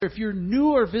If you're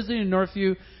new or visiting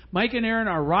Northview, Mike and Aaron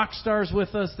are rock stars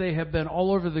with us. They have been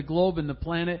all over the globe and the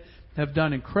planet, have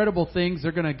done incredible things.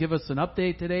 They're going to give us an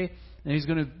update today, and he's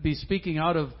going to be speaking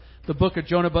out of the book of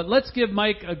Jonah. But let's give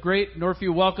Mike a great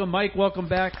Northview welcome. Mike, welcome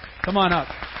back. Come on up.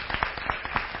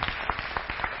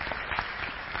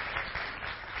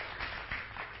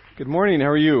 Good morning. How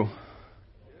are you?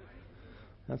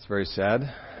 That's very sad.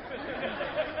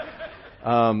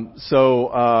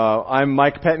 I'm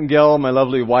Mike Pettengill, my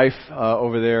lovely wife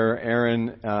over there,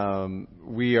 Erin.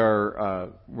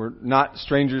 We're not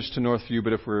strangers to Northview,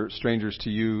 but if we're strangers to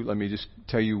you, let me just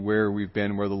tell you where we've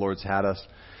been, where the Lord's had us.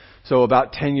 So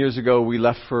about 10 years ago, we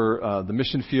left for the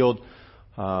mission field.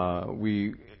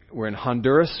 We were in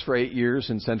Honduras for 8 years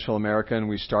in Central America, and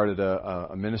we started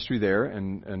a ministry there,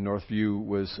 and Northview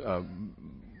was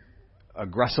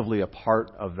aggressively a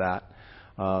part of that.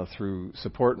 Through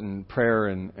support and prayer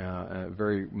and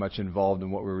very much involved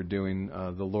in what we were doing.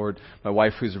 The Lord, my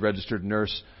wife, who's a registered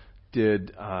nurse,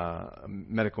 did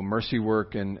medical mercy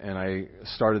work, and I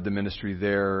started the ministry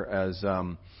there as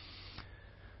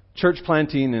church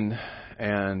planting,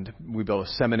 and we built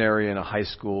a seminary and a high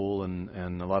school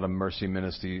and a lot of mercy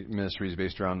ministries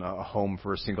based around a home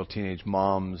for single teenage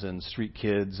moms and street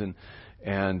kids.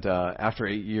 And after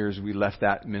 8 years, we left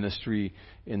that ministry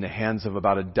in the hands of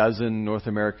about a dozen North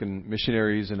American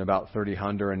missionaries and about 30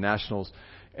 Honduran nationals.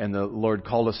 And the Lord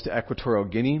called us to Equatorial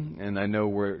Guinea. And I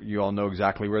know you all know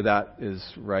exactly where that is,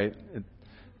 right?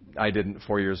 I didn't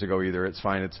 4 years ago either. It's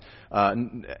fine.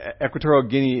 Equatorial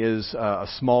Guinea is a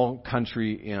small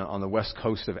country on the west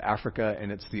coast of Africa,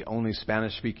 and it's the only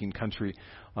Spanish-speaking country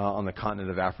on the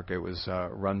continent of Africa. It was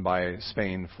run by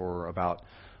Spain for about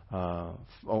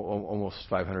almost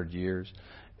 500 years.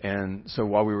 And so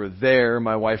while we were there,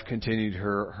 my wife continued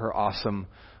her awesome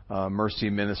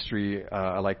mercy ministry.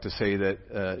 I like to say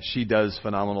that she does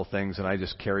phenomenal things, and I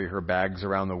just carry her bags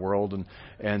around the world.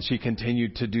 And she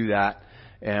continued to do that.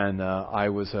 And I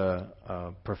was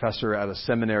a professor at a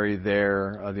seminary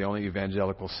there, the only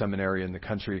evangelical seminary in the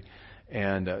country.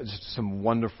 And just some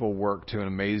wonderful work to an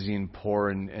amazing poor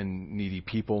and needy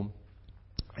people.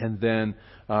 And then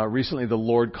recently the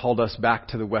Lord called us back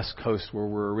to the West Coast where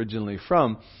we're originally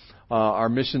from. Our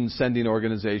mission sending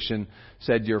organization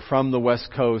said, you're from the West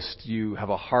Coast, you have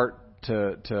a heart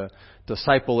to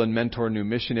disciple and mentor new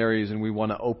missionaries, and we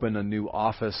want to open a new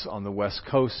office on the West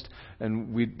Coast.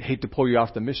 And we'd hate to pull you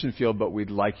off the mission field, but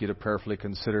we'd like you to prayerfully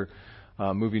consider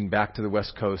moving back to the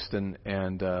West Coast and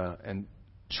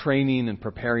training and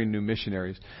preparing new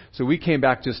missionaries. So we came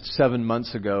back just 7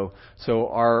 months ago. So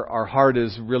our heart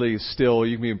is really still,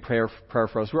 you can be in prayer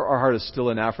for us. Our heart is still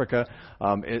in Africa.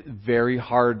 Very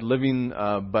hard living,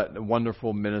 but a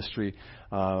wonderful ministry.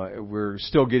 We're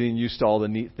still getting used to all the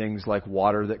neat things like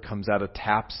water that comes out of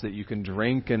taps that you can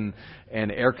drink and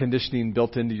air conditioning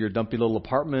built into your dumpy little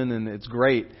apartment, and it's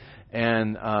great.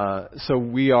 And so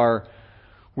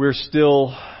we're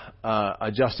still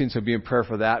adjusting, so be in prayer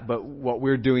for that. But what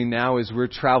we're doing now is we're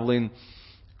traveling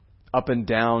up and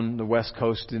down the West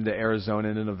Coast into Arizona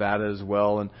and into Nevada as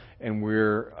well, and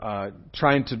we're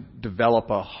trying to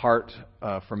develop a heart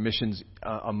for missions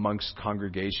amongst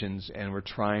congregations, and we're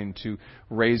trying to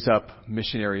raise up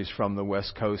missionaries from the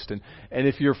West Coast. And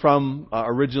if you're from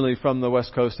originally from the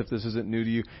West Coast, if this isn't new to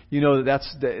you, you know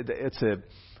it's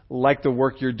like the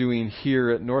work you're doing here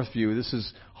at Northview. This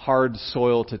is hard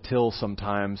soil to till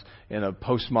sometimes in a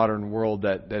postmodern world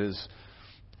that is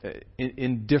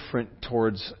indifferent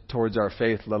towards our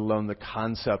faith, let alone the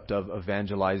concept of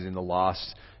evangelizing the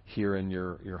lost here in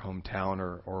your hometown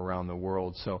or around the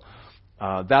world. So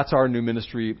that's our new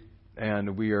ministry,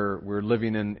 and we're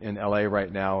living in LA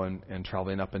right now and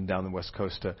traveling up and down the West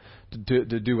Coast to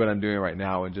do what I'm doing right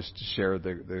now and just to share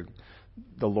the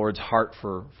Lord's heart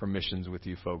for missions with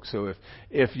you folks. So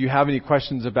if you have any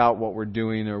questions about what we're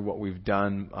doing or what we've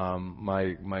done,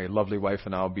 my lovely wife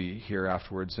and I will be here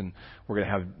afterwards, and we're going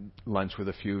to have lunch with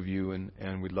a few of you,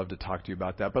 and we'd love to talk to you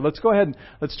about that. But let's go ahead and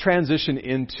let's transition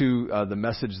into the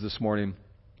message this morning.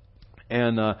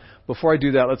 And before I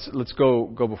do that, let's go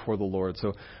before the Lord.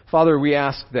 So, Father, we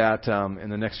ask that in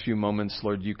the next few moments,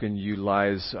 Lord, you can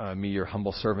utilize me, your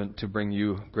humble servant, to bring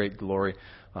you great glory.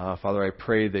 Father, I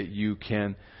pray that you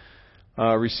can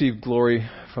receive glory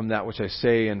from that which I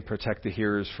say and protect the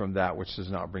hearers from that which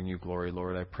does not bring you glory,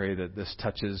 Lord. I pray that this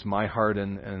touches my heart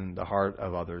and the heart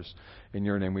of others. In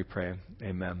your name we pray.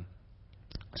 Amen.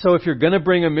 So if you're going to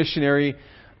bring a missionary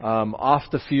off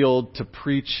the field to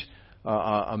preach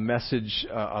a message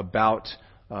about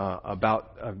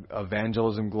about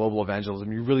evangelism, global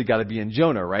evangelism, you really got to be in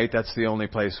Jonah, right? That's the only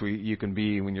place you can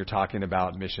be when you're talking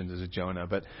about missions, is a Jonah.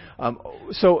 But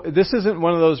so this isn't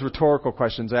one of those rhetorical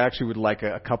questions. I actually would like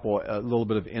a little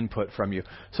bit of input from you.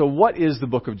 So what is the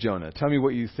book of Jonah? Tell me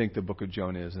what you think the book of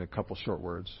Jonah is in a couple short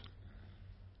words.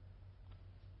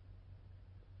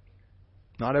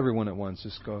 Not everyone at once.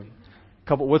 Just go.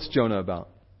 What's Jonah about?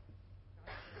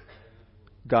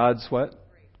 God's what?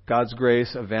 God's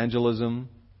grace, evangelism,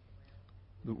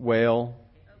 the whale,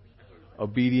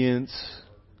 obedience,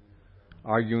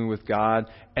 arguing with God.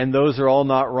 And those are all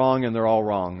not wrong, and they're all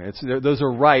wrong. Those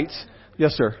are right.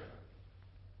 Yes, sir.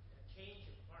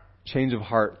 Change of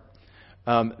heart.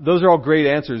 Those are all great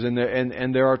answers, and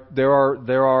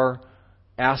there are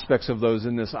aspects of those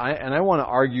in this. I want to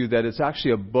argue that it's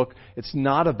actually a book. It's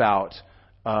not about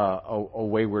a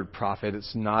wayward prophet.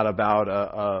 It's not about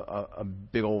a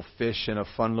big old fish and a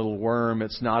fun little worm.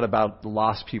 It's not about the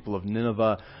lost people of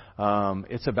Nineveh.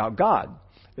 It's about God.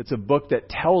 It's a book that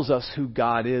tells us who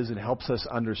God is and helps us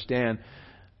understand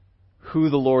who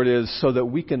the Lord is, so that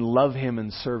we can love Him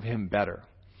and serve Him better,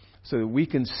 so that we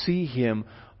can see Him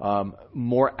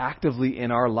more actively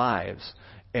in our lives,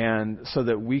 and so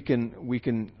that we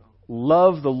can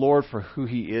love the Lord for who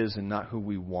He is and not who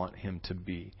we want Him to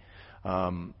be.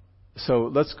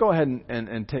 So let's go ahead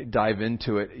and dive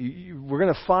into it. We're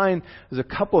going to find there's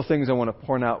a couple of things I want to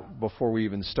point out before we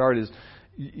even start. Is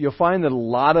you'll find that a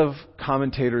lot of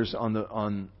commentators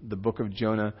on the book of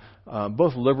Jonah,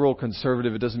 both liberal,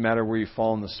 conservative, it doesn't matter where you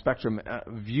fall on the spectrum,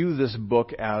 view this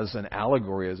book as an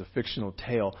allegory, as a fictional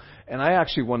tale. And I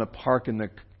actually want to park in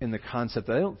the concept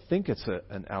that I don't think it's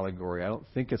an allegory. I don't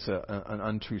think it's an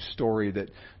untrue story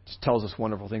that just tells us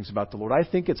wonderful things about the Lord. I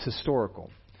think it's historical.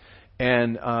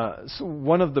 And so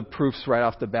one of the proofs right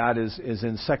off the bat is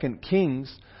in 2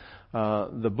 Kings.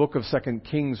 The book of 2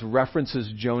 Kings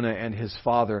references Jonah and his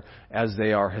father as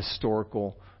they are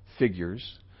historical figures.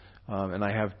 And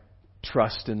I have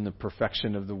trust in the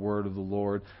perfection of the word of the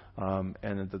Lord, and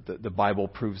that the Bible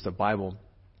proves the Bible.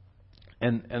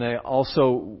 And I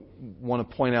also want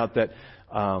to point out that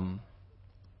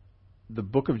the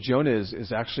book of Jonah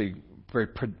is actually very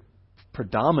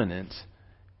predominant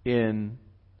in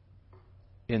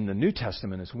the New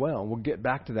Testament as well. We'll get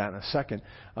back to that in a second.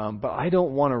 But I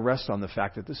don't want to rest on the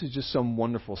fact that this is just some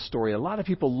wonderful story. A lot of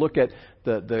people look at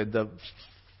the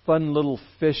fun little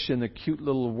fish and the cute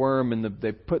little worm, and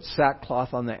they put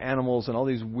sackcloth on the animals and all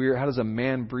these weird, how does a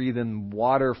man breathe in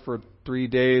water for 3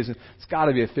 days? And it's got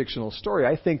to be a fictional story.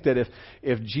 I think that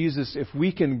if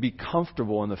we can be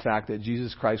comfortable in the fact that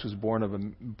Jesus Christ was born of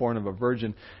a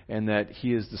virgin, and that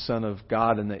He is the Son of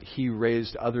God, and that He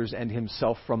raised others and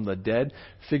Himself from the dead,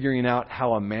 figuring out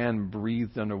how a man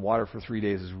breathed underwater for 3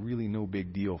 days is really no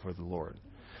big deal for the Lord.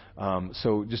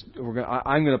 So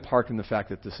I'm going to park in the fact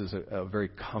that this is a very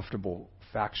comfortable,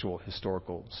 factual,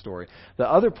 historical story. The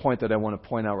other point that I want to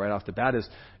point out right off the bat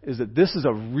is that this is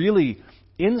a really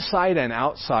inside and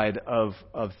outside of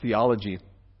theology.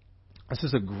 This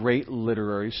is a great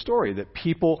literary story that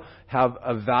people have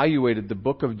evaluated the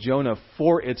book of Jonah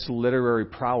for its literary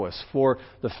prowess, for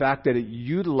the fact that it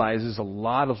utilizes a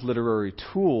lot of literary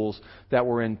tools that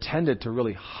were intended to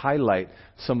really highlight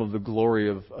some of the glory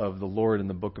of the Lord in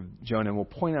the book of Jonah. And we'll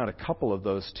point out a couple of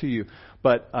those to you.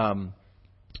 But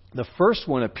the first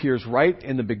one appears right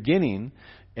in the beginning,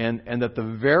 and that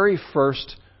the very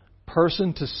first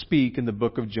person to speak in the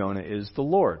book of Jonah is the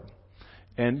Lord.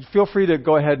 And feel free to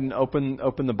go ahead and open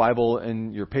the Bible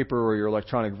in your paper or your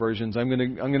electronic versions. I'm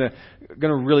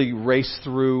gonna really race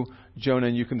through Jonah,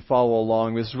 and you can follow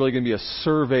along. This is really going to be a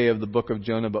survey of the book of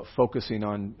Jonah, but focusing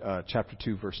on chapter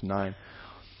 2, verse 9.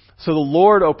 So the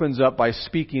Lord opens up by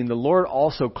speaking. The Lord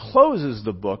also closes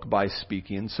the book by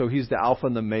speaking. So He's the Alpha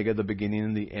and the Omega, the beginning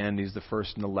and the end. He's the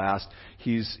first and the last.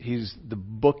 He's the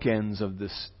bookends of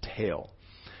this tale.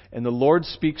 And the Lord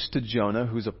speaks to Jonah,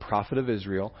 who's a prophet of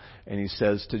Israel, and He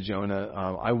says to Jonah,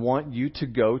 I want you to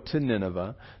go to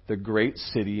Nineveh, the great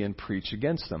city, and preach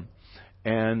against them.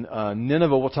 And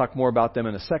Nineveh, we'll talk more about them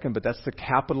in a second, but that's the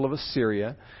capital of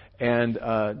Assyria. And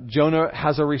Jonah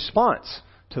has a response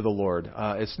to the Lord.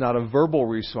 It's not a verbal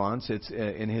response, it's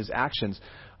in his actions.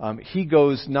 He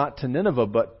goes not to Nineveh,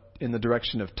 but in the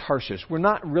direction of Tarshish. We're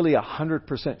not really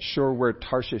 100% sure where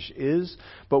Tarshish is,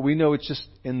 but we know it's just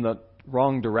in the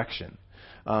wrong direction.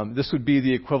 This would be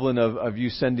the equivalent of you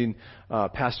sending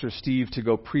Pastor Steve to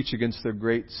go preach against the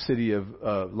great city of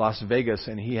Las Vegas,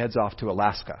 and he heads off to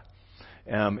Alaska.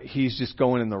 He's just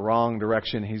going in the wrong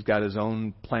direction. He's got his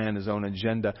own plan, his own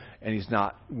agenda, and he's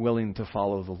not willing to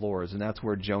follow the Lord's. And that's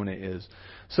where Jonah is.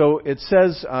 So it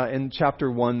says in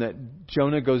chapter 1 that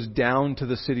Jonah goes down to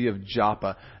the city of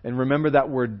Joppa. And remember that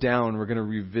word down, we're going to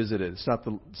revisit it. It's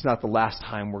not the last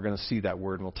time we're going to see that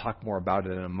word, and we'll talk more about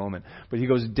it in a moment. But he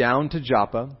goes down to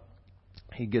Joppa.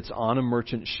 He gets on a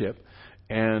merchant ship,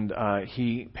 and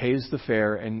he pays the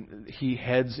fare, and he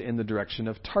heads in the direction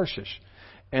of Tarshish.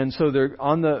 And so they're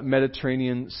on the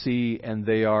Mediterranean Sea, and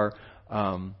they are,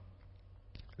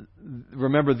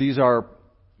 remember, these are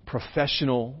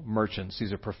professional merchants.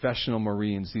 These are professional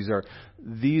Marines. These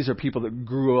are people that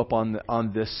grew up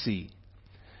on this sea.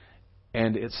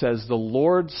 And it says the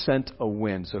Lord sent a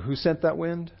wind. So who sent that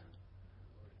wind?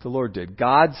 The Lord did.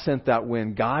 God sent that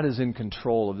wind. God is in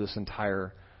control of this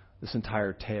entire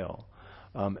tale.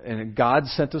 And God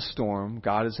sent a storm.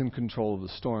 God is in control of the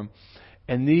storm.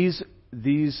 And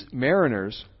these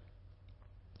mariners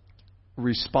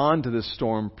respond to this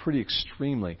storm pretty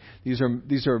extremely. These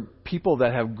are people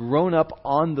that have grown up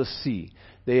on the sea.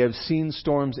 They have seen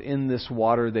storms in this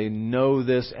water. They know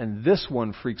this, and this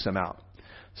one freaks them out.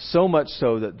 So much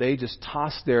so that they just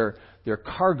toss their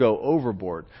cargo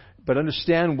overboard. But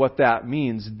understand what that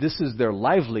means. This is their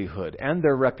livelihood and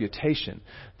their reputation.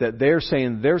 That they're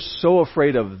saying they're so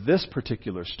afraid of this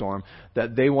particular storm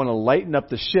that they want to lighten up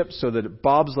the ship so that it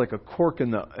bobs like a cork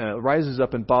rises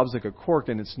up and bobs like a cork,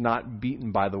 and it's not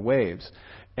beaten by the waves.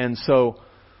 And so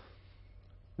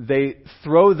they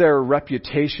throw their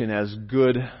reputation as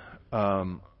good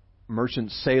merchant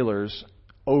sailors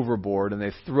overboard, and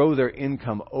they throw their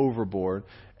income overboard,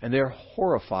 and they're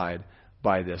horrified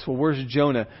by this. Well, where's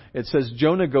Jonah? It says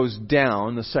Jonah goes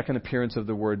down, the second appearance of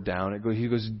the word down. He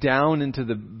goes down into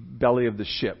the belly of the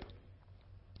ship.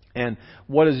 And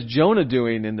what is Jonah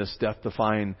doing in this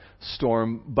death-defying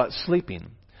storm but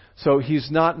sleeping? So he's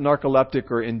not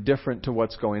narcoleptic or indifferent to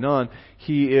what's going on.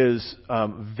 He is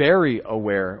very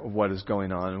aware of what is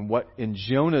going on. And what in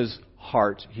Jonah's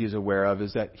heart he's aware of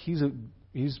is that he's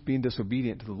being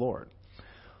disobedient to the Lord.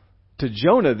 To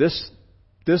Jonah, this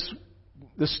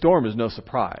storm is no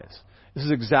surprise. This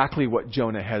is exactly what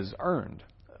Jonah has earned,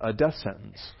 a death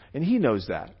sentence. And he knows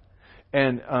that.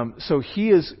 And so he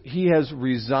has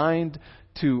resigned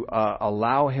to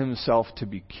allow himself to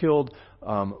be killed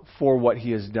for what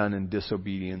he has done in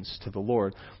disobedience to the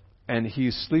Lord. And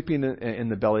he's sleeping in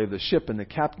the belly of the ship, and the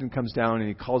captain comes down and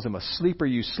he calls him a sleeper.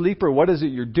 You sleeper, what is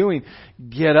it you're doing?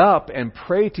 Get up and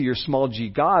pray to your small g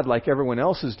God like everyone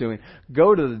else is doing.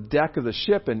 Go to the deck of the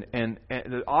ship, and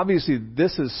obviously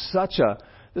this is such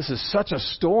a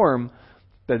storm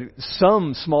that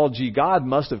some small g God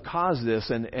must have caused this,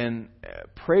 and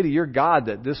pray to your God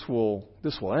that this will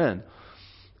end.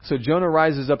 So Jonah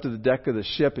rises up to the deck of the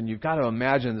ship, and you've got to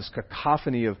imagine this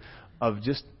cacophony of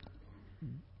just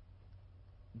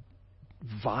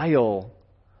vile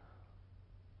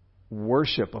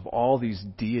worship of all these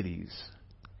deities.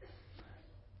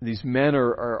 These men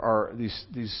are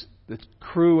the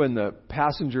crew and the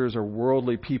passengers are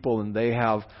worldly people, and they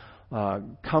have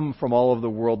come from all over the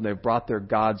world, and they've brought their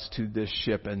gods to this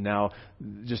ship. And now,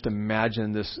 just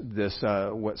imagine this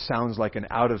what sounds like an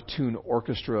out of tune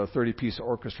orchestra, a 30-piece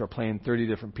orchestra playing 30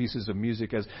 different pieces of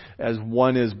music, as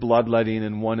one is bloodletting,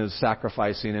 and one is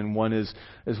sacrificing, and one is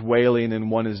wailing,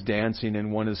 and one is dancing,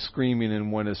 and one is screaming,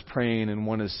 and one is praying, and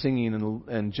one is singing.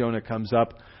 And Jonah comes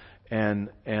up, and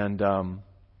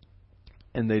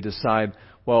they decide,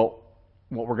 well,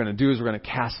 what we're going to do is we're going to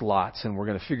cast lots, and we're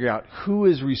going to figure out who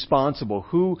is responsible,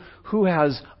 who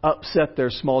has upset their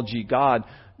small g God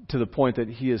to the point that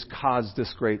he has caused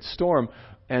this great storm.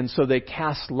 And so they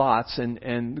cast lots,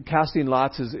 and casting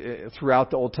lots is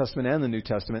throughout the Old Testament and the New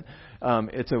Testament.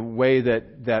 It's a way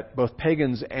that both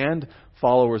pagans and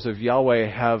followers of Yahweh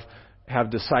have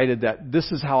decided that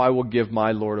this is how I will give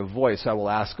my Lord a voice. I will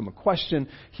ask him a question.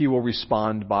 He will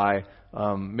respond by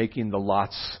making the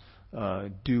lots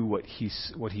do what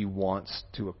he wants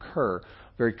to occur.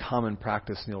 Very common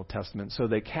practice in the Old Testament. So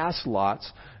they cast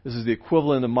lots. This is the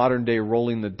equivalent of modern day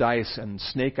rolling the dice, and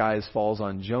snake eyes falls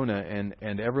on Jonah,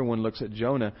 and everyone looks at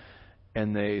Jonah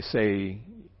and they say,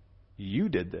 you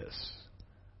did this.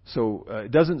 So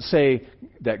it doesn't say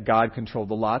that God controlled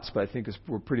the lots, but I think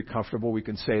we're pretty comfortable. We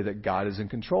can say that God is in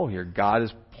control here. God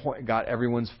has got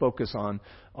everyone's focus on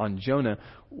Jonah.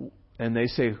 And they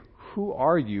say, who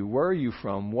are you? Where are you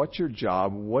from? What's your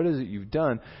job? What is it you've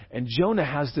done? And Jonah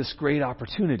has this great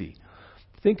opportunity.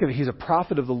 think of it, he's a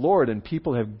prophet of the Lord, and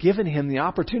people have given him the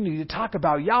opportunity to talk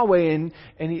about Yahweh,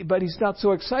 but he's not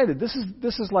so excited. This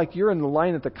is like you're in the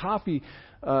line at the coffee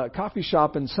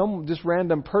shop, and some just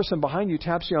random person behind you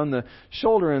taps you on the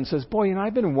shoulder and says, "Boy,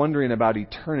 I've been wondering about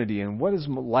eternity and what is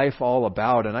life all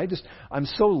about, and I'm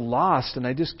so lost, and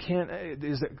I just can't.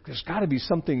 There's got to be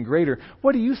something greater.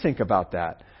 What do you think about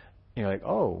that?" You're like,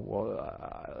 "Oh,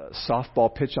 well,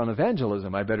 softball pitch on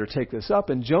evangelism. I better take this up."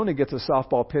 And Jonah gets a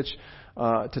softball pitch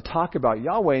to talk about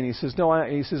Yahweh, and he says,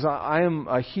 I am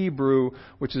a Hebrew,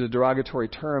 which is a derogatory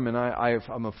term, and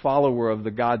I'm a follower of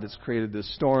the God that's created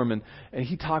this storm. And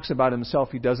he talks about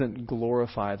himself. He doesn't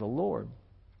glorify the Lord.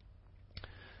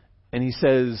 And he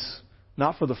says,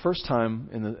 not for the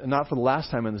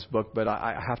last time in this book, but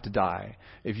I have to die.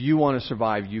 If you want to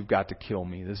survive, you've got to kill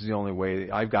me. This is the only way.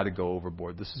 I've got to go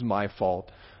overboard. This is my fault.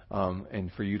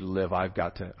 And for you to live, I've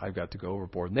got to go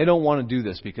overboard. And they don't want to do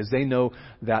this because they know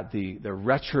that the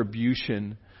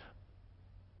retribution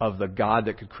of the God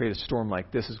that could create a storm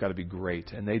like this has got to be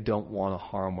great. And they don't want to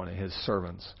harm one of his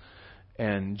servants.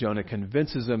 And Jonah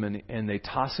convinces them, and they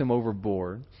toss him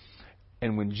overboard.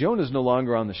 And when Jonah's no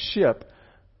longer on the ship,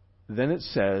 then it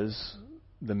says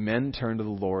the men turn to the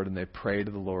Lord, and they pray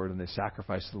to the Lord, and they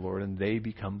sacrifice to the Lord, and they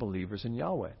become believers in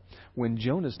Yahweh when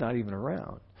Jonah's not even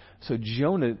around. So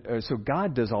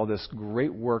God does all this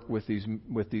great work with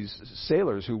these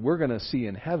sailors who we're going to see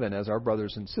in heaven as our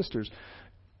brothers and sisters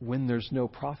when there's no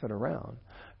prophet around.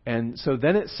 And so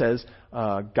then it says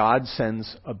God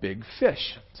sends a big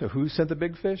fish. So who sent the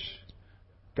big fish?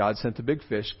 God sent the big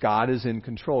fish. God is in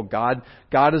control. God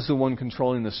is the one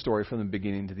controlling the story from the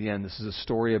beginning to the end. This is a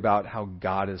story about how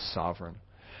God is sovereign.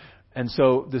 And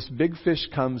so this big fish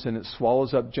comes and it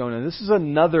swallows up Jonah. And this is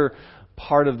another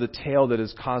part of the tale that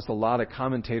has caused a lot of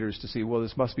commentators to say, well,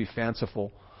 this must be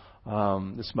fanciful.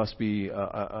 This must be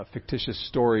a fictitious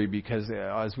story because,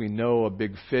 as we know, a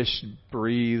big fish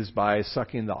breathes by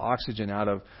sucking the oxygen out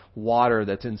of water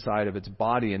that's inside of its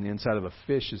body, and the inside of a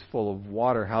fish is full of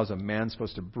water. How's a man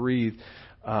supposed to breathe?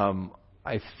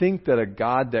 I think that a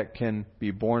God that can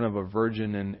be born of a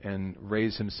virgin and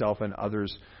raise himself and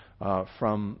others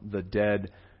from the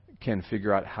dead can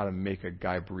figure out how to make a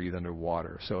guy breathe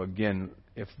underwater. So again,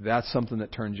 if that's something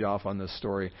that turns you off on this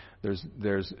story,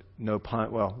 there's no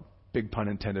pun, well, big pun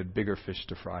intended, bigger fish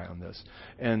to fry on this.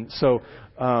 And so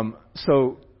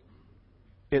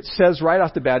it says right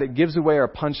off the bat, it gives away our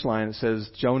punchline. It says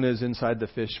Jonah is inside the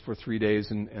fish for 3 days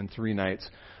and 3 nights.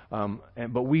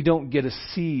 But we don't get to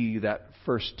see that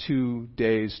first 2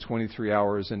 days, 23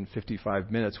 hours, and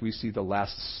 55 minutes. We see the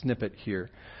last snippet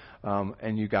here.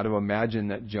 And you got to imagine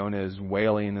that Jonah is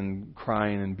wailing and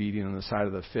crying and beating on the side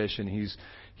of the fish, and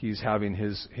he's having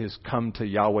his come to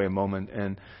Yahweh moment,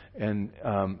 and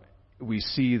we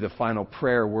see the final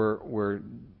prayer where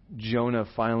Jonah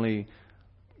finally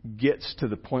gets to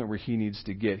the point where he needs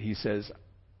to get. He says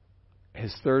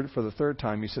for the third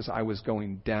time, he says, I was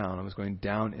going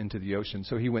down into the ocean.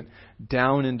 So he went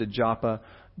down into Joppa,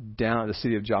 down the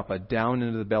city of Joppa, down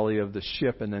into the belly of the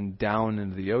ship, and then down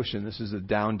into the ocean. This is a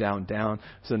down, down, down.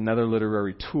 It's another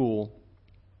literary tool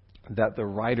that the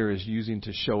writer is using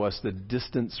to show us the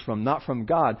distance from, not from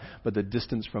God, but the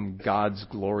distance from God's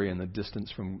glory and the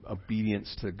distance from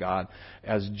obedience to God.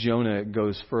 As Jonah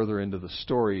goes further into the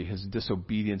story, his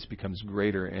disobedience becomes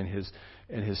greater, and his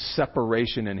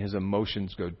separation and his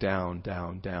emotions go down,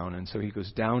 down, down. And so he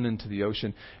goes down into the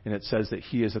ocean, and it says that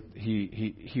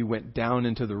he went down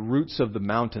into the roots of the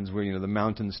mountains, where the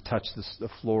mountains touch the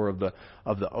floor of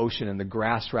the ocean, and the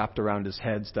grass wrapped around his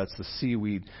head. That's the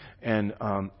seaweed, and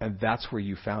that's where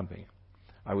you found me.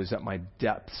 I was at my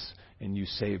depths, and you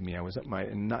saved me. I was at my,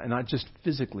 and not just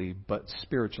physically, but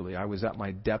spiritually. I was at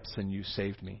my depths, and you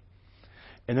saved me.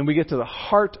 And then we get to the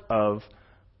heart of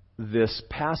this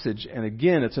passage, and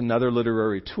again, it's another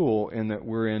literary tool in that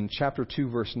we're in chapter 2,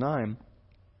 verse 9,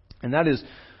 and that is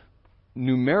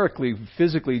numerically,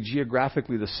 physically,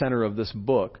 geographically the center of this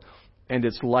book, and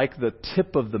it's like the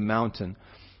tip of the mountain.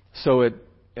 So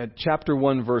at chapter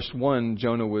 1, verse 1,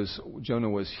 Jonah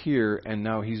was here, and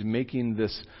now he's making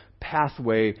this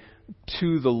pathway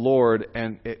to the Lord,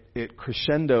 and it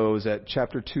crescendos at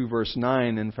chapter 2, verse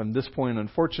 9, and from this point,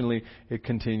 unfortunately, it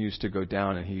continues to go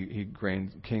down, and he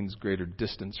gains greater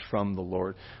distance from the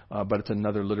Lord. But it's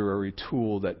another literary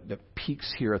tool that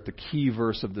peaks here at the key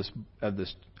verse of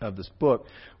this book,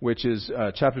 which is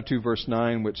chapter 2, verse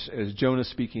 9, which, as Jonah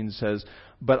speaking, says,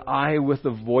 "But I, with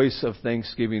the voice of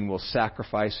thanksgiving, will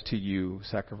sacrifice to you,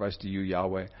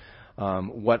 Yahweh.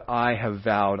 What I have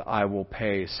vowed, I will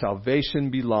pay. Salvation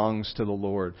belongs to the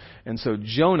Lord." And so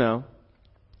Jonah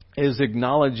is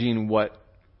acknowledging what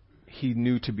he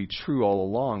knew to be true all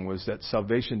along was that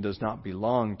salvation does not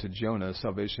belong to Jonah.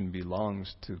 Salvation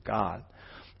belongs to God.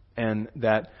 And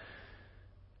that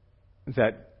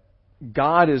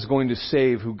God is going to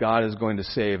save who God is going to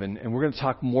save. And we're going to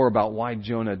talk more about why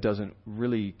Jonah doesn't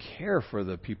really care for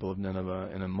the people of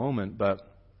Nineveh in a moment. But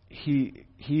he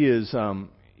is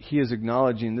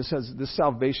acknowledging this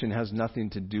salvation has nothing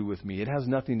to do with me. It has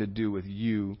nothing to do with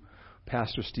you,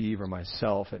 Pastor Steve, or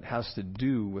myself. It has to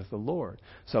do with the Lord.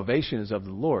 Salvation is of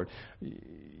the Lord.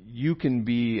 You can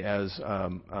be as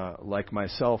like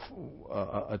myself,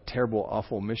 a terrible,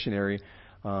 awful missionary,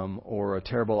 or a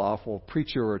terrible, awful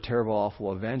preacher, or a terrible,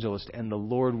 awful evangelist, and the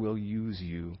Lord will use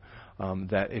you.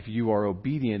 That if you are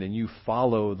obedient and you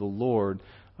follow the Lord,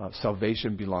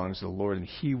 salvation belongs to the Lord, and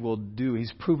He will do.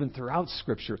 He's proven throughout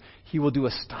Scripture He will do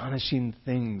astonishing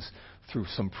things through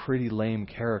some pretty lame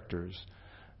characters.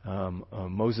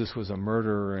 Moses was a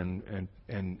murderer,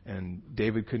 and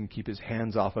David couldn't keep his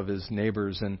hands off of his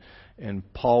neighbors, and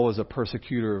Paul was a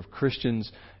persecutor of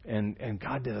Christians, and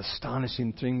God did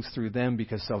astonishing things through them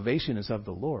because salvation is of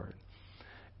the Lord.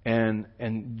 And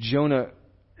Jonah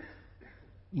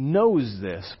knows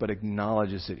this, but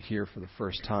acknowledges it here for the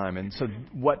first time. And so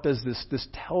what does this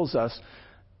tells us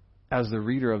as the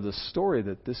reader of the story,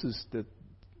 that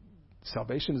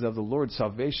salvation is of the Lord.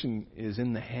 Salvation is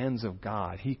in the hands of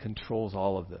God. He controls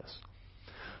all of this.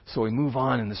 So we move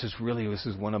on, and this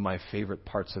is one of my favorite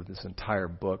parts of this entire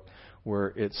book, where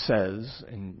it says,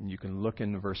 and you can look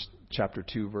in chapter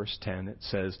 2, verse 10, it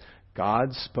says,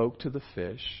 God spoke to the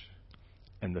fish,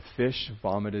 and the fish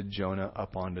vomited Jonah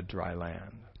up onto dry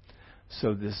land.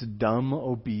 So this dumb,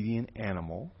 obedient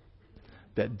animal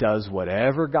that does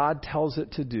whatever God tells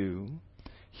it to do,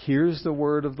 hears the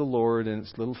word of the Lord in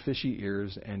its little fishy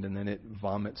ears, and then it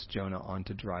vomits Jonah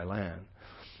onto dry land.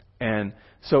 And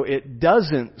so it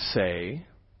doesn't say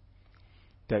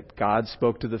that God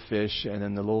spoke to the fish, and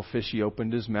then the little fishy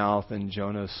opened his mouth, and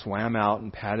Jonah swam out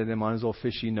and patted him on his little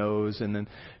fishy nose, and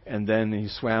then he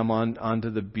swam onto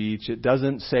the beach. It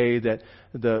doesn't say that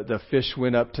the fish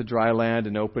went up to dry land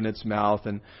and opened its mouth,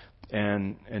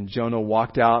 and Jonah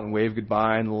walked out and waved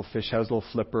goodbye, and the little fish has a little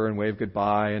flipper and waved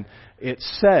goodbye. And it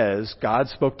says God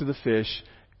spoke to the fish,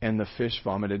 and the fish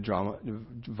vomited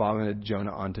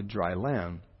Jonah onto dry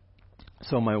land.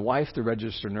 So my wife, the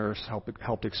registered nurse,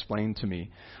 helped explain to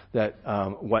me that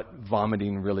what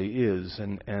vomiting really is.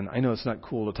 And I know it's not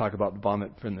cool to talk about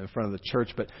vomit in front of the church,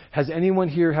 but has anyone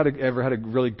here ever had a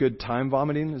really good time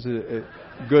vomiting? Is it a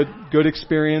good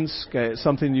experience?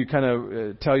 Something you kind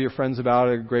of tell your friends about,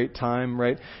 a great time,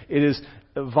 right? It is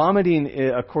vomiting,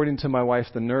 according to my wife,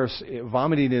 the nurse.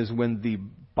 Vomiting is when the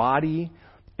body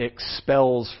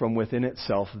expels from within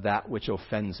itself that which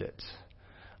offends it.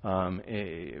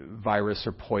 A virus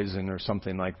or poison or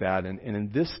something like that. And in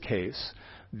this case,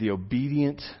 the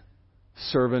obedient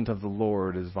servant of the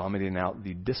Lord is vomiting out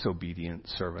the disobedient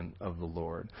servant of the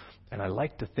Lord. And I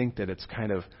like to think that it's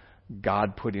kind of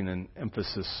God putting an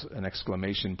emphasis, an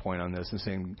exclamation point on this and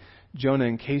saying, Jonah,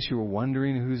 in case you were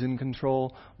wondering who's in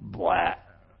control, blah,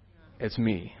 it's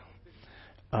me.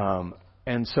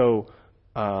 And so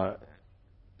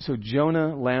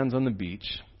Jonah lands on the beach.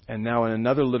 And now in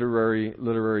another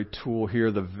literary tool here,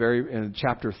 in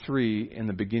chapter 3, in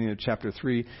the beginning of chapter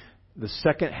 3, the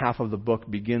second half of the book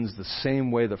begins the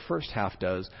same way the first half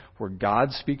does, where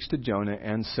God speaks to Jonah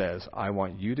and says, I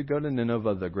want you to go to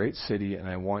Nineveh, the great city, and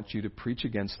I want you to preach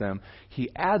against them. He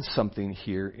adds something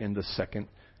here in the second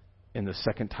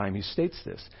time he states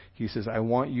this. He says, I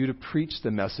want you to preach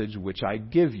the message which I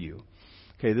give you.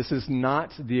 Okay, this is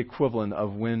not the equivalent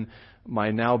of when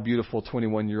my now beautiful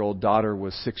 21-year-old daughter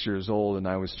was 6 years old, and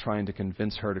I was trying to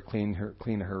convince her to clean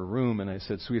her room. And I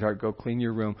said, sweetheart, go clean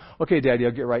your room. Okay, Daddy,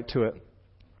 I'll get right to it.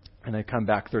 And I come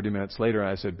back 30 minutes later, and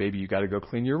I said, baby, you got to go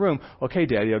clean your room. Okay,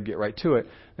 Daddy, I'll get right to it.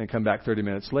 And I come back 30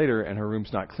 minutes later, and her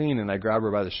room's not clean. And I grab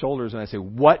her by the shoulders, and I say,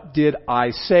 what did I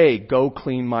say? Go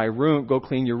clean my room. Go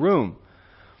clean your room.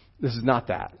 This is not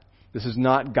that. This is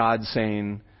not God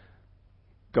saying,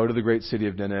 go to the great city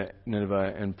of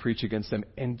Nineveh and preach against them,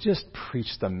 and just preach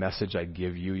the message I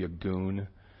give you, you goon.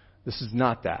 This is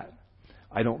not that.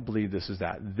 I don't believe this is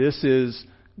that. This is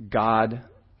God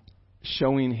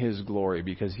showing His glory,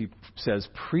 because He says,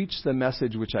 preach the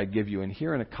message which I give you. And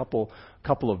here in a couple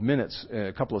of minutes,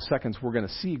 a couple of seconds, we're going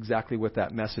to see exactly what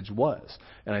that message was.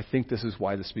 And I think this is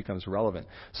why this becomes relevant.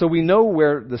 So we know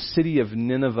where the city of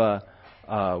Nineveh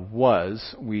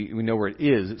was. We know where it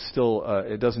is. It's still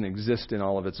it doesn't exist in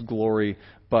all of its glory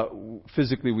but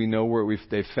physically we know where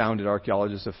they've found it.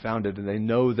 Archaeologists have found it, and they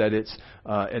know that it's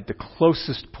at the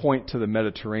closest point to the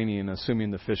Mediterranean, assuming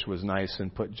the fish was nice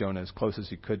and put Jonah as close as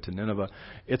he could to Nineveh.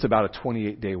 It's about a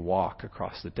 28-day walk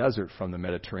across the desert from the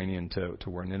Mediterranean to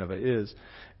where Nineveh is.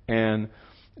 And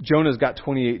Jonah's got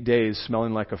 28 days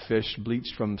smelling like a fish,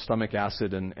 bleached from stomach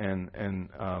acid and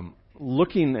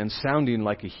looking and sounding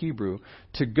like a Hebrew,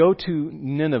 to go to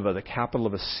Nineveh, the capital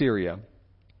of Assyria.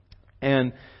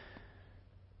 And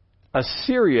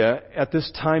Assyria, at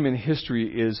this time in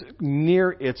history, is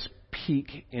near its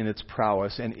peak in its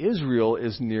prowess, and Israel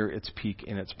is near its peak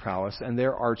in its prowess, and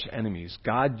they're arch enemies.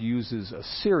 God uses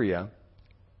Assyria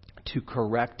to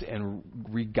correct and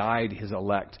re-guide his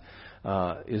elect,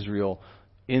 Israel,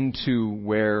 into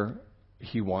where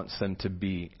he wants them to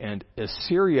be. And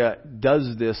Assyria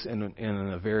does this in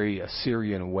a very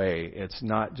Assyrian way. It's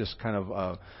not just kind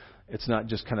of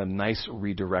nice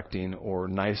redirecting or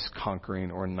nice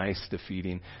conquering or nice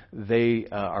defeating. They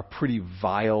are pretty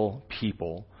vile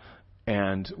people.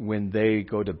 And when they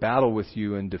go to battle with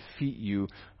you and defeat you,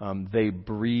 they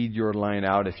breed your line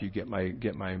out, if you get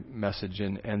my message,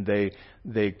 and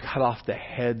they cut off the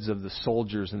heads of the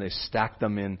soldiers and they stack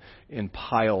them in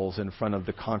piles in front of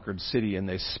the conquered city, and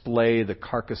they splay the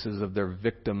carcasses of their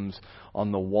victims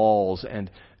on the walls,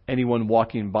 and anyone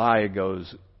walking by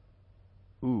goes,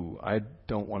 "Ooh, I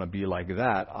don't want to be like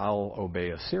that. I'll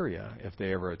obey Assyria if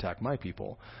they ever attack my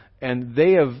people." And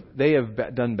they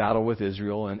have done battle with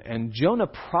Israel, and Jonah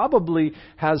probably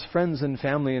has friends and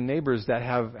family and neighbors that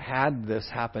have had this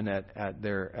happen to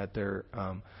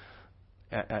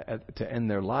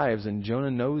end their lives, and Jonah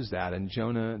knows that. And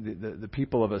Jonah, the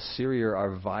people of Assyria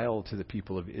are vile to the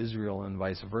people of Israel, and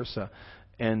vice versa.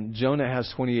 And Jonah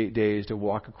has 28 days to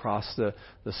walk across the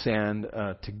sand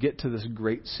to get to this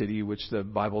great city, which the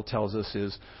Bible tells us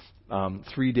is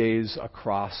 3 days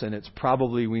across. And it's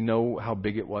probably, we know how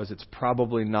big it was. It's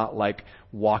probably not like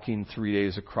walking 3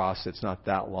 days across. It's not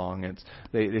that long.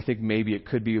 They think maybe it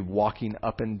could be walking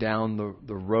up and down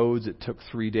the roads. It took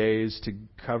 3 days to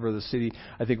cover the city.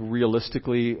 I think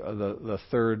realistically, the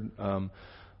third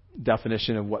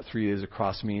definition of what 3 days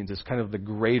across means is kind of the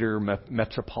greater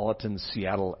metropolitan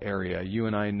Seattle area. You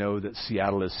and I know that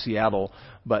Seattle is Seattle,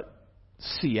 but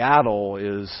Seattle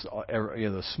is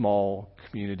the small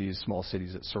communities, small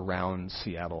cities that surround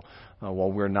Seattle.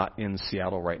 While we're not in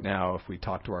Seattle right now, if we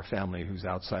talk to our family who's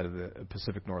outside of the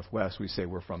Pacific Northwest, we say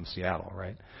we're from Seattle,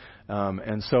 right?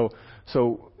 And so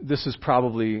this is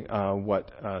probably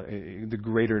the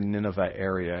greater Nineveh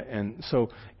area. And so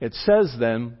it says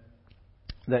then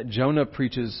that Jonah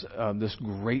preaches this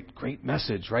great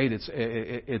message, right?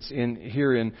 It's in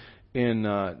here in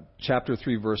chapter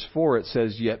 3, verse 4. It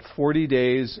says, "Yet 40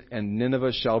 days and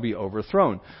Nineveh shall be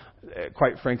overthrown."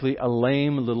 Quite frankly, a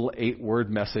lame little 8-word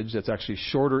message that's actually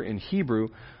shorter in Hebrew,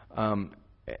 and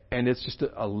it's just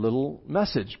a little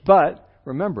message. But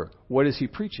remember, what is he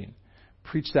preaching?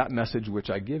 Preach that message which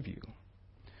I give you.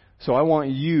 So I want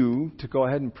you to go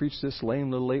ahead and preach this lame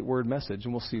little 8-word message,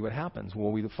 and we'll see what happens.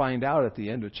 Well, we find out at the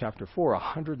end of chapter 4,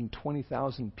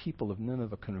 120,000 people of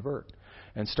Nineveh convert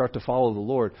and start to follow the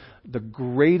Lord. The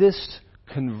greatest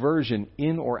conversion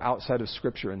in or outside of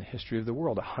Scripture in the history of the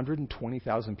world.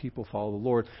 120,000 people follow the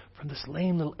Lord from this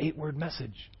lame little 8-word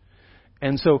message.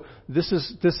 And so this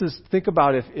is think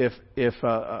about if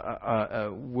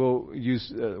we'll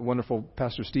use wonderful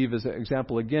Pastor Steve as an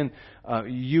example again.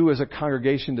 You as a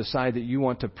congregation decide that you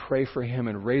want to pray for him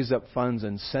and raise up funds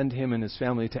and send him and his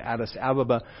family to Addis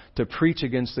Ababa to preach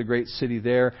against the great city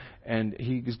there. And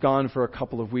he's gone for a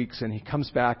couple of weeks, and he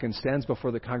comes back and stands before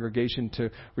the congregation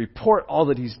to report all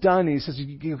that he's done. And he says,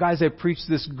 "You guys, I preached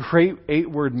this great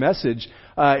 8-word message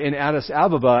in Addis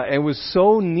Ababa, and it was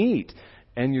so neat."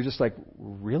 And you're just like,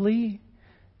 "Really?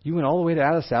 You went all the way to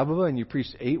Addis Ababa and you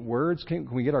preached 8 words? Can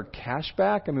we get our cash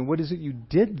back? I mean, what is it you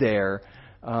did there?"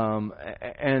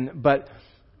 But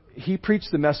he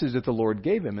preached the message that the Lord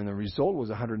gave him, and the result was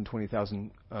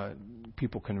 120,000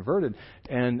 people converted.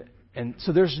 And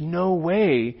so there's no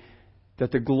way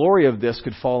that the glory of this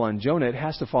could fall on Jonah. It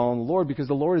has to fall on the Lord, because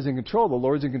the Lord is in control. The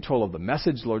Lord's in control of the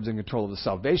message. The Lord's in control of the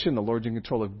salvation. The Lord's in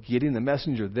control of getting the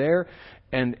messenger there.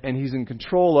 And he's in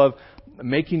control of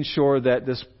making sure that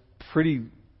this pretty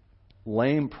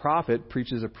lame prophet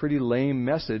preaches a pretty lame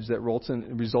message that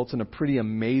results in a pretty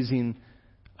amazing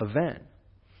event.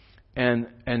 And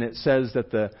it says that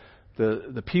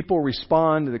the people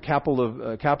respond. The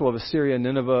capital of Assyria,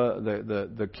 Nineveh,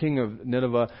 the king of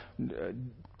Nineveh,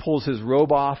 pulls his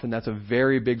robe off, and that's a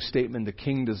very big statement. The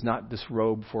king does not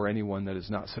disrobe for anyone that is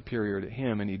not superior to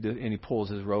him, and he pulls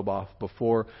his robe off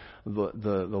before the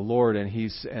Lord, and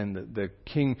the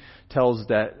king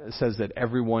says that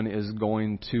everyone is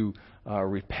going to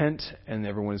repent, and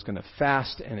everyone is going to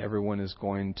fast, and everyone is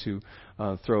going to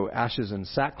throw ashes and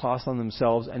sackcloth on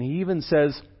themselves. And he even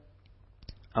says,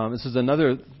 this is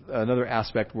another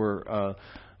aspect where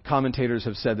commentators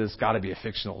have said this got to be a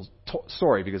fictional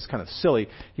story because it's kind of silly.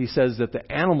 He says that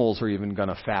the animals are even going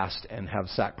to fast and have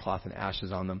sackcloth and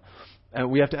ashes on them.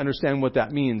 And we have to understand what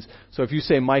that means. So if you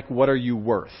say, Mike, what are you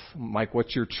worth? Mike,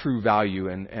 what's your true value?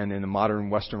 And in the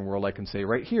modern Western world, I can say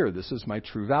right here, this is my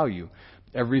true value.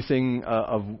 Everything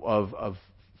of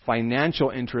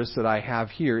financial interest that I have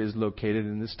here is located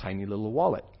in this tiny little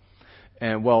wallet.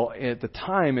 And well, at the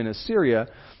time in Assyria,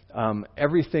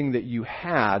 everything that you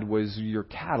had was your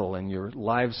cattle and your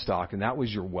livestock, and that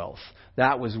was your wealth.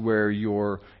 That was where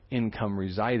your income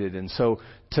resided. And so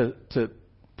to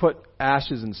put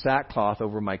ashes and sackcloth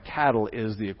over my cattle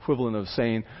is the equivalent of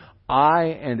saying,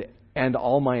 I and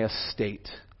all my estate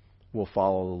will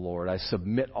follow the Lord. I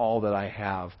submit all that I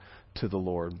have to the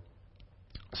Lord.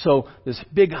 So this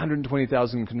big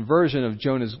 120,000 conversion of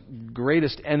Jonah's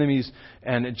greatest enemies,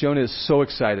 and Jonah is so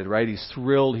excited, right? He's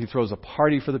thrilled. He throws a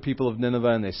party for the people of Nineveh,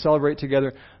 and they celebrate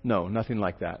together. No, nothing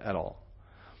like that at all.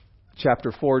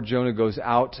 Chapter 4, Jonah goes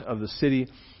out of the city,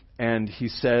 and he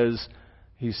says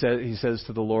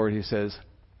to the Lord, he says,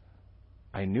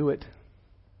 I knew it.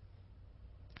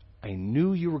 I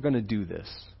knew you were going to do this.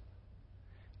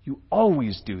 You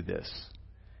always do this.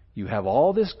 You have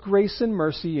all this grace and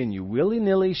mercy, and you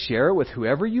willy-nilly share it with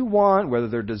whoever you want, whether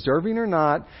they're deserving or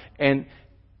not. And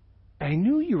I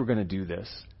knew you were going to do this.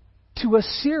 To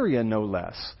Assyria, no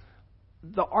less.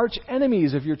 The arch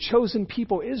enemies of your chosen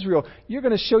people, Israel. You're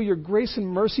going to show your grace and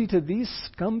mercy to these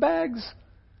scumbags?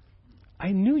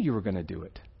 I knew you were going to do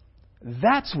it.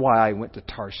 That's why I went to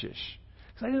Tarshish.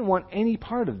 Because I didn't want any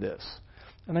part of this.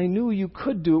 And I knew you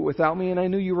could do it without me, and I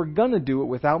knew you were going to do it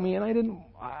without me, and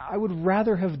I would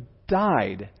rather have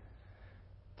died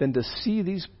than to see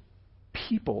these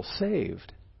people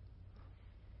saved.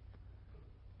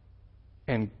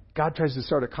 And God tries to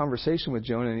start a conversation with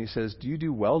Jonah, and he says, do you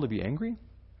do well to be angry?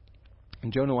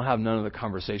 And Jonah will have none of the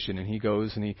conversation, and he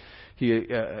goes and he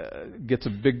gets a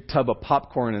big tub of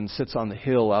popcorn and sits on the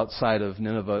hill outside of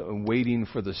Nineveh waiting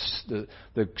for the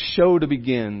show to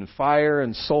begin. Fire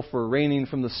and sulfur raining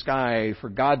from the sky for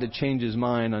God to change his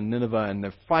mind on Nineveh, and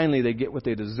finally they get what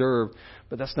they deserve.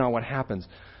 But that's not what happens.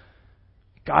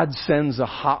 God sends a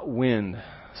hot wind.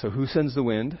 So who sends the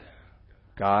wind?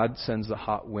 God sends the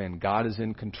hot wind. God is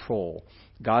in control.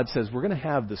 God says, we're going to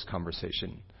have this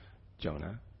conversation,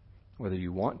 Jonah, whether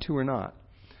you want to or not.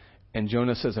 And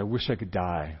Jonah says, I wish I could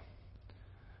die.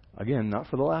 Again, not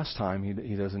for the last time.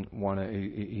 He doesn't want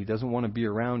to be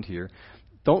around here.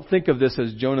 Don't think of this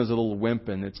as Jonah's a little wimp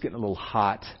and it's getting a little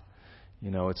hot.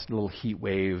 It's a little heat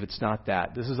wave. It's not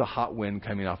that. This is a hot wind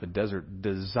coming off a desert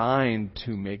designed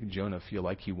to make Jonah feel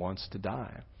like he wants to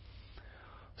die.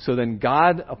 So then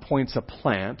God appoints a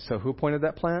plant. So who appointed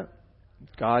that plant?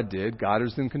 God did. God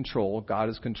is in control. God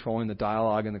is controlling the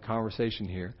dialogue and the conversation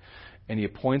here. And he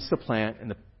appoints the plant, and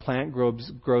the plant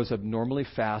grows abnormally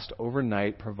fast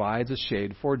overnight, provides a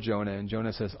shade for Jonah, and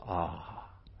Jonah says,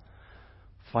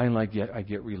 finally I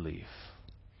get relief.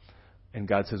 And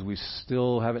God says, we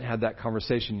still haven't had that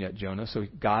conversation yet, Jonah. So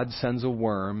God sends a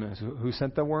worm. Who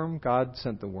sent the worm? God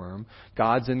sent the worm.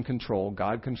 God's in control.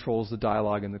 God controls the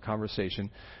dialogue and the conversation.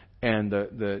 And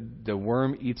the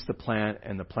worm eats the plant,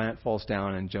 and the plant falls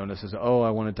down, and Jonah says, I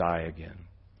want to die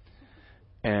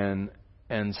again.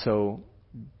 And so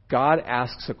God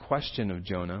asks a question of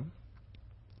Jonah,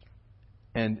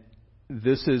 and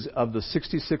this is of the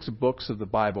 66 books of the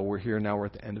Bible. We're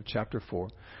at the end of chapter 4.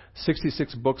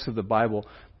 66 books of the Bible,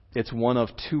 it's one of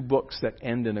two books that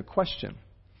end in a question.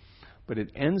 But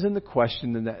it ends in the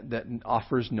question that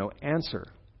offers no answer.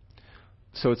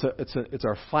 So it's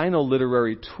our final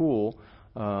literary tool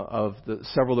of the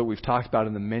several that we've talked about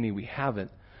and the many we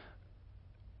haven't,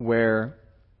 where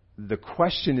the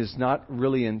question is not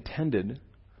really intended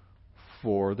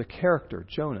for the character,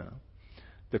 Jonah.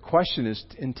 The question is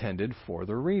intended for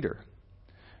the reader.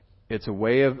 It's a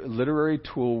literary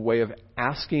tool, way of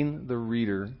asking the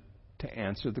reader to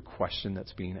answer the question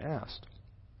that's being asked.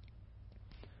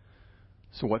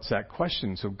 So what's that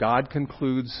question? So God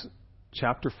concludes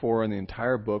chapter 4 and the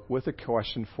entire book with a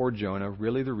question for Jonah,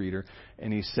 really the reader,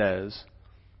 and he says,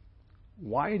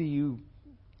 why do you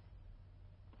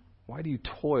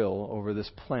toil over this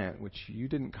plant which you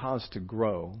didn't cause to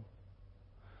grow,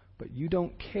 but you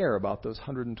don't care about those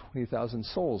 120,000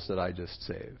 souls that I just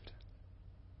saved.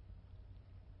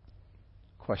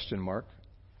 Question mark.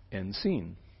 End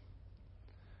scene.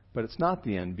 But it's not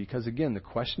the end, because again, the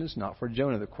question is not for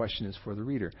Jonah, the question is for the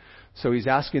reader. So he's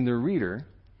asking the reader,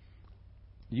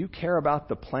 you care about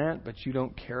the plant, but you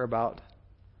don't care about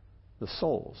the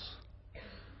souls.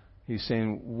 He's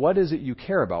saying, what is it you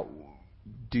care about?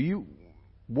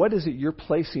 What is it you're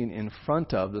placing in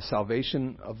front of the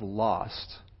salvation of the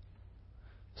lost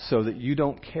so that you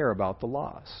don't care about the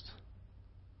lost?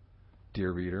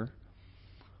 Dear reader,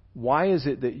 why is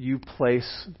it that you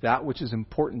place that which is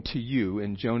important to you,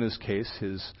 in Jonah's case,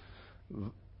 his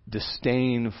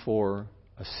disdain for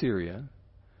Assyria,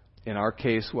 in our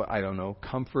case,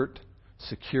 comfort,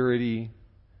 security,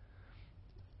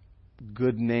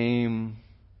 good name,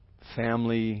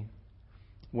 family.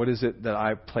 What is it that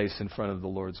I place in front of the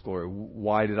Lord's glory?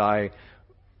 Why did I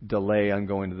delay on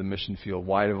going to the mission field?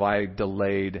 Why have I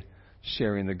delayed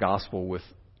sharing the gospel with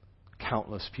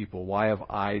countless people? Why have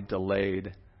I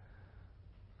delayed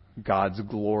God's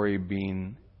glory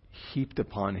being heaped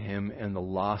upon him and the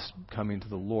lost coming to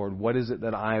the Lord? What is it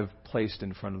that I've placed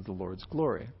in front of the Lord's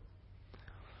glory?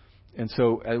 And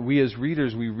so we as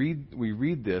readers, we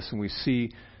read this and we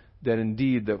see that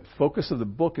indeed the focus of the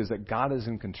book is that God is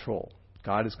in control.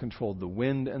 God has controlled the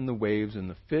wind and the waves and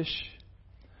the fish.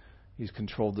 He's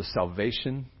controlled the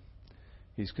salvation.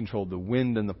 He's controlled the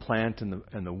wind and the plant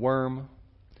and the worm.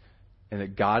 And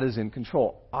that God is in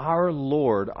control. Our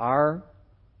Lord, our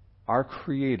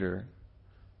Creator,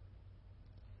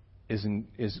 is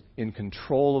in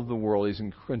control of the world. He's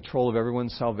in control of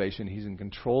everyone's salvation. He's in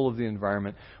control of the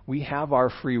environment. We have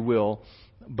our free will,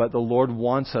 but the Lord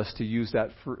wants us to use that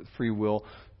free will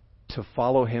to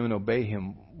follow Him and obey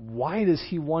Him. Why does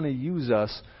He want to use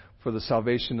us for the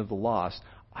salvation of the lost?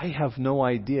 I have no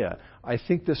idea. I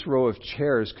think this row of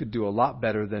chairs could do a lot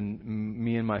better than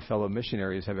me and my fellow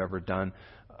missionaries have ever done,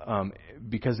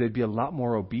 because they'd be a lot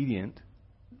more obedient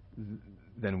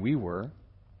than we were,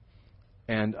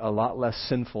 and a lot less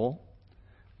sinful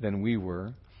than we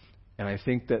were. And I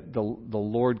think that the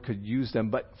Lord could use them.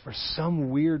 But for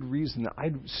some weird reason that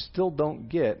I still don't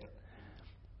get,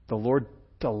 the Lord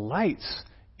delights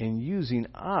in using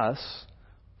us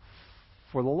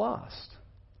for the lost,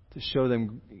 to show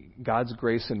them God's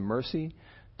grace and mercy,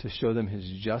 to show them His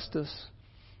justice,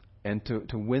 and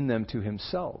to win them to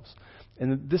Himself.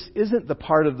 And this isn't the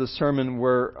part of the sermon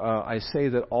where I say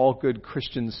that all good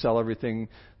Christians sell everything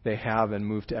they have and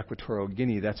move to Equatorial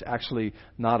Guinea. That's actually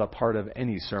not a part of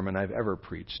any sermon I've ever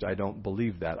preached. I don't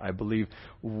believe that. I believe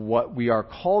what we are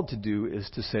called to do is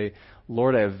to say,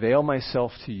 Lord, I avail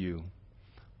myself to you,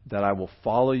 that I will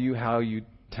follow you how you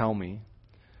tell me.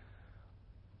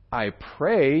 I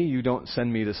pray you don't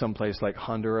send me to some place like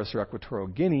Honduras or Equatorial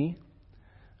Guinea,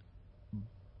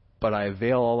 but I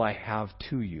avail all I have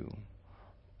to you.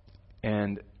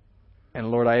 And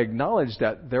Lord, I acknowledge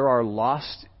that there are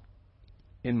lost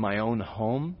in my own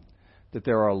home, that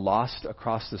there are lost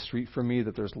across the street from me,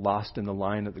 that there's lost in the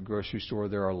line at the grocery store.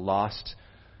 There are lost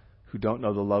who don't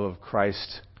know the love of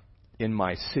Christ in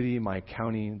my city, my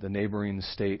county, the neighboring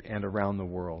state, and around the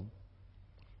world.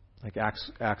 Like Acts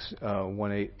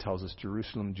 1:8 tells us,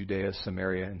 Jerusalem, Judea,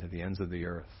 Samaria, and to the ends of the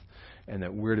earth. And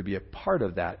that we're to be a part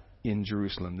of that in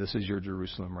Jerusalem. This is your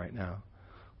Jerusalem right now,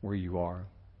 where you are.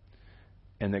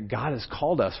 And that God has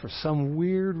called us for some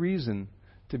weird reason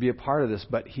to be a part of this.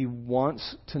 But He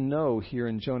wants to know here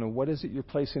in Jonah, what is it you're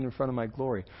placing in front of my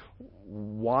glory?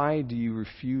 Why do you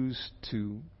refuse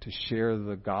to share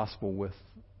the gospel with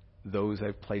those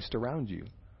I've placed around you?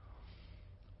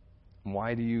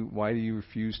 Why do you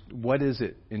refuse? What is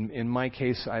it? In my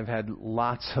case, I've had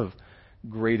lots of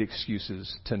great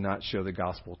excuses to not show the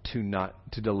gospel, to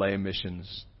delay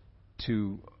missions,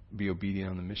 to be obedient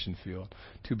on the mission field,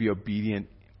 to be obedient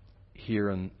here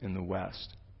in the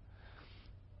West.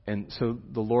 And so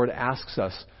the Lord asks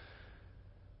us,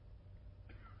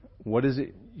 what is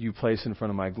it you place in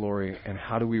front of my glory, and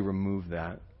how do we remove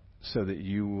that so that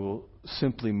you will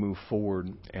simply move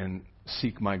forward and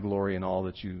seek my glory in all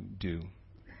that you do?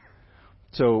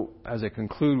 So as I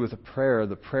conclude with a prayer,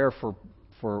 the prayer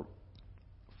for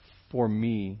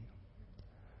me,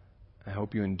 I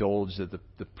hope you indulge that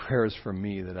the prayers for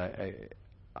me, that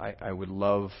I would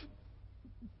love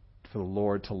for the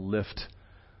Lord to lift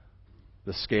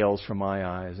the scales from my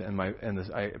eyes,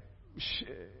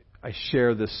 I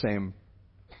share this same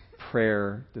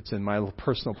prayer that's in my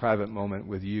personal private moment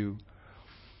with you,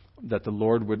 that the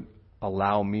Lord would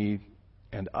allow me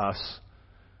and us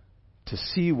to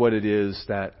see what it is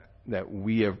that that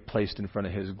we have placed in front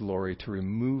of His glory, to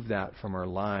remove that from our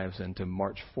lives and to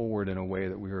march forward in a way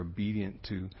that we are obedient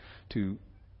to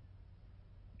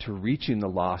reaching the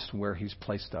lost where He's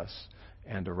placed us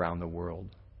and around the world.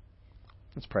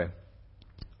 Let's pray.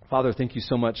 Father, thank you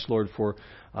so much, Lord, for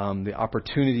the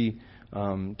opportunity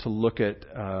to look at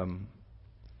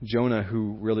Jonah,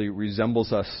 who really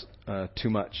resembles us too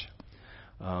much.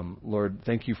 Lord,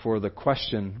 thank you for the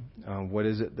question, what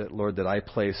is it that, Lord, that I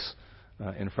place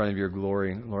in front of your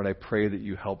glory? Lord, I pray that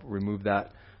you help remove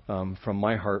that from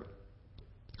my heart.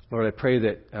 Lord, I pray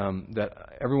that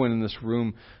everyone in this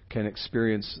room can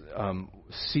experience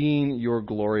seeing your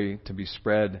glory to be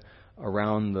spread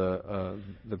around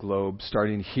the globe,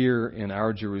 starting here in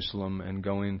our Jerusalem and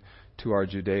going to our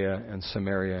Judea and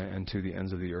Samaria and to the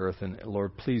ends of the earth. And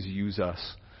Lord, please use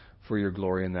us for your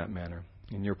glory in that manner.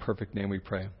 In your perfect name we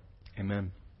pray.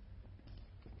 Amen.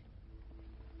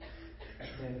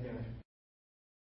 Amen.